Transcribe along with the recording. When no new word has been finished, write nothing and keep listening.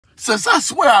Sis, I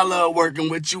swear I love working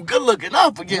with you. Good looking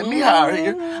out for getting me hired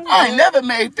here. I ain't never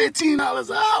made $15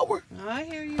 an hour. I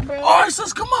hear you, bro. All right,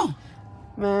 sis, come on.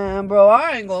 Man, bro,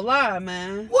 I ain't gonna lie,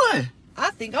 man. What?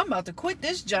 I think I'm about to quit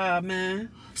this job,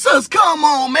 man. Sis, come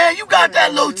on, man. You got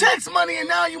that little tax money and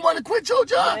now you want to quit your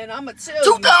job? Man, I'ma tell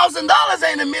you. $2,000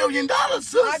 ain't $1 million,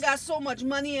 sis. I got so much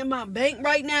money in my bank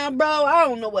right now, bro. I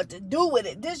don't know what to do with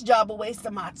it. This job a waste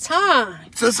of my time.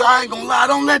 Sis, I ain't gonna lie.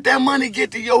 Don't let that money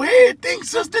get to your head. Think,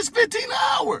 sis, this 15 an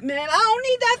hour. Man, I don't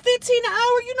need that 15 an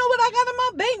hour. You know what I got in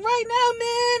my bank right now,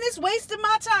 man? It's wasting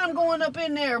my time going up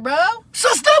in there, bro.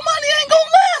 Sis, that money ain't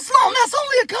gonna last long. That's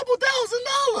only a couple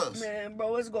 $1,000. Man,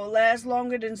 bro, it's gonna last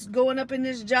longer than going up in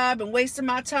this job and wasting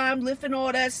my time lifting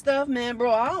all that stuff, man,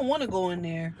 bro. I don't want to go in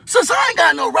there. Sis, I ain't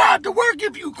got no ride to work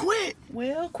if you quit.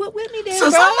 Well, quit with me then,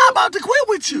 Sis, bro. I'm not about to quit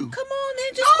with you. Come on,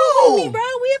 then, just quit with me, bro.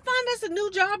 We'll find us a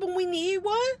new job when we need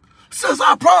one. Sis,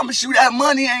 I promise you that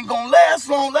money ain't gonna last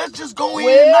long. Let's just go in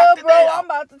and knock the day bro, out. I'm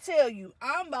about to tell you.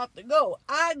 I'm about to go.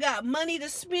 I got money to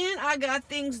spend. I got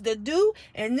things to do.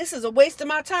 And this is a waste of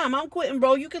my time. I'm quitting,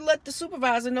 bro. You can let the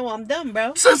supervisor know I'm done,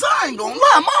 bro. Sis, I ain't gonna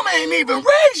lie. Mama ain't even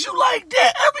raised you like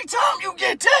that. Every time you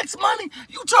get tax money,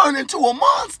 you turn into a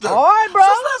monster. All right, bro.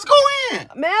 Sis, let's go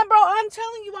in. Man, bro, I'm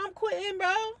telling you, I'm quitting,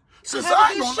 bro. Sis, Have a I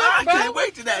ain't good gonna shift, lie. I bro. can't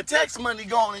wait till that tax money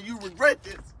gone and you regret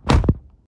this.